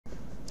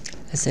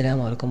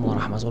السلام عليكم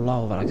ورحمة الله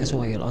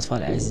وبركاته. أيها الأطفال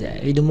الأعزاء،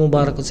 عيد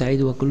مبارك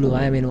سعيد وكل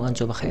عام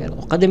وأنتم بخير.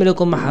 أقدم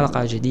لكم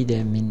حلقة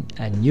جديدة من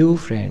A New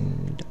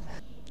Friend.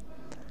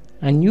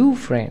 A New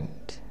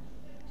Friend.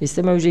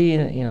 استمعوا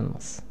جيدا إلى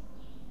النص.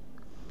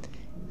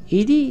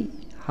 Eddie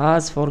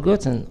has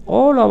forgotten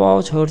all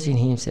about hurting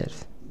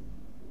himself.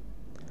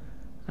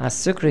 A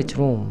secret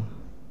room.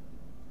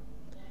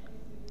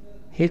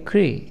 He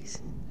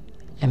cries.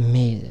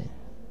 Amazing.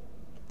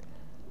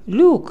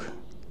 Look,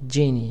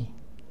 Jenny.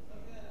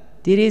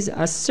 There is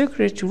a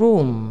secret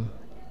room.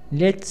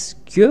 Let's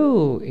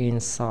go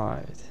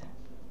inside.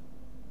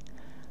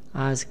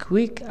 As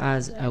quick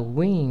as a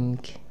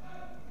wink,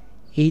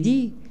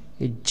 Eddie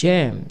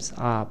jumps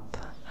up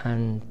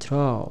and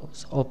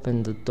throws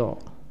open the door.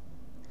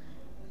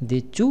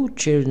 The two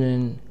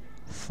children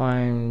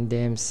find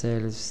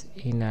themselves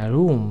in a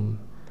room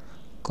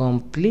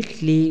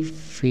completely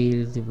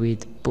filled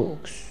with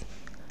books.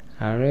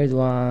 A red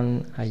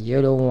one, a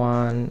yellow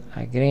one,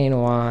 a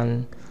green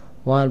one.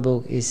 One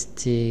book is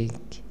thick,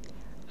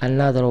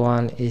 another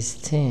one is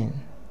thin,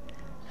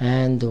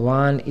 and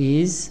one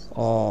is,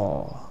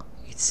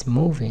 it's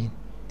moving.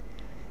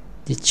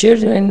 The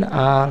children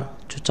are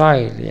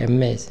totally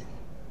amazed.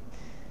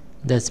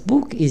 That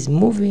book is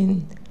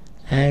moving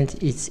and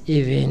it's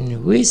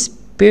even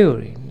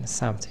whispering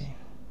something.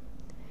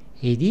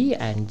 Eddie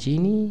and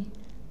Ginny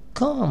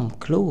come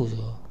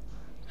closer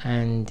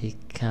and they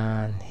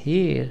can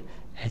hear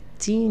a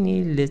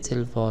teeny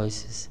little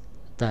voice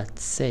that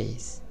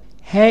says,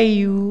 "Hey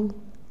you,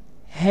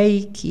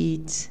 hey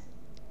kids,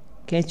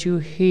 can't you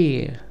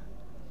hear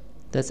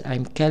that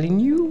I'm calling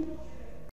you?"